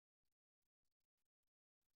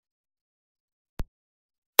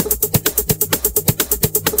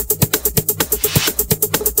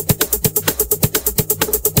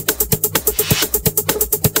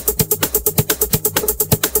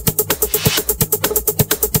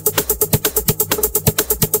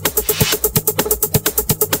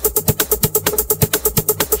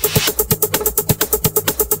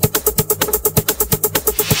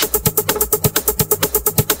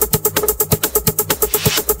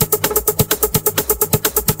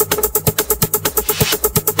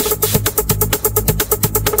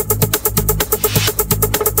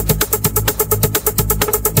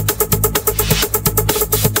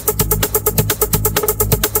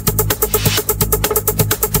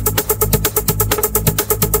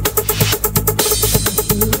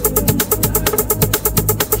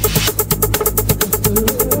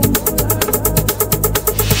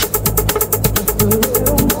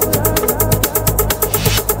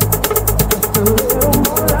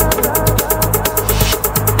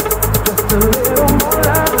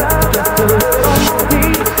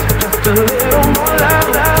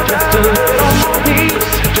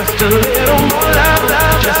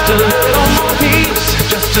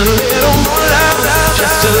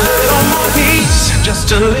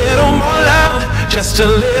Just a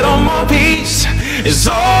little more peace is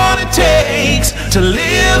all it takes to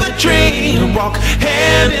live a dream. Walk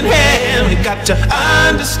hand in hand, we got to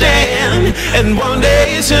understand. And one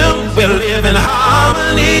day soon we'll live in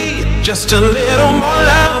harmony. Just a little more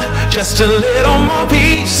love, just a little more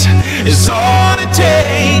peace is all it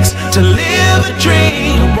takes to live a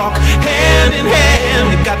dream. Walk hand in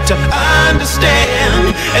hand, we got to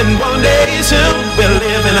understand. And one day soon we'll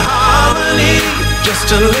live in harmony. Just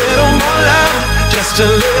a little more love, just a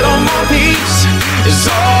little more peace is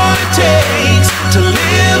all it takes to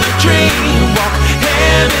live a dream. Walk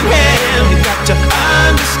hand in hand, we got to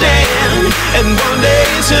understand. And one day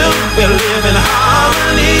soon we'll live in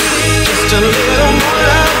harmony. Just a little more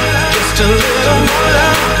love, just a little more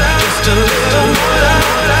love, just a little more love,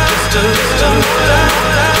 just a little more love,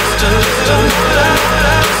 just a little more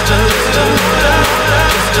love, just a little more love,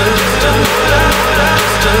 just a little more love, just a little more love,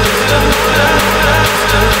 just a little more love,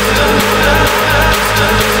 just a little more love, just a little more love, just a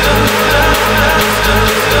little more love, just a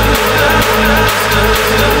little more love, just a little more love, just a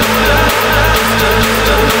little more love, just a little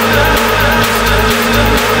more love.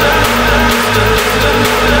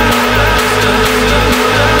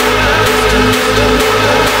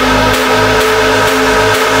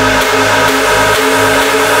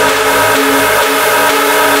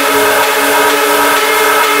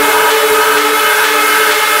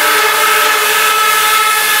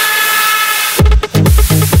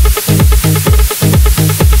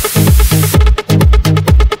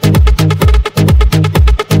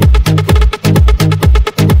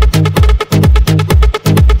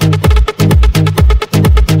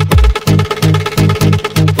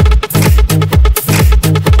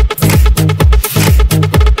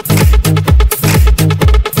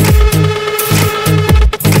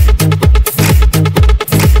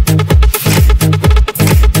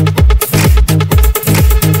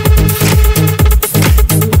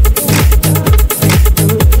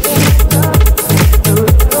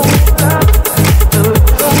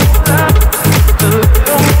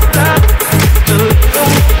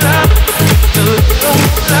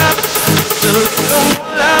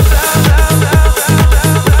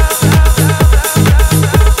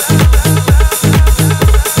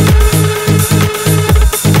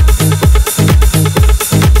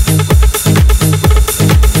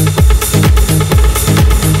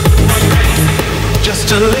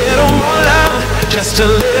 Just a little more love, just a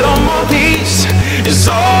little more peace is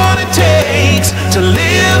all it takes to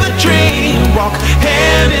live a dream. Walk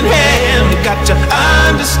hand in hand, we got to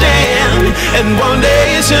understand. And one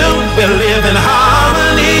day soon we'll live in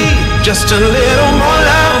harmony. Just a little more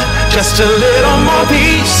love, just a little more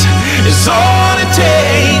peace is all it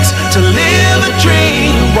takes to live a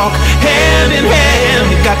dream. Walk hand in hand,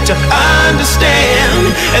 we got to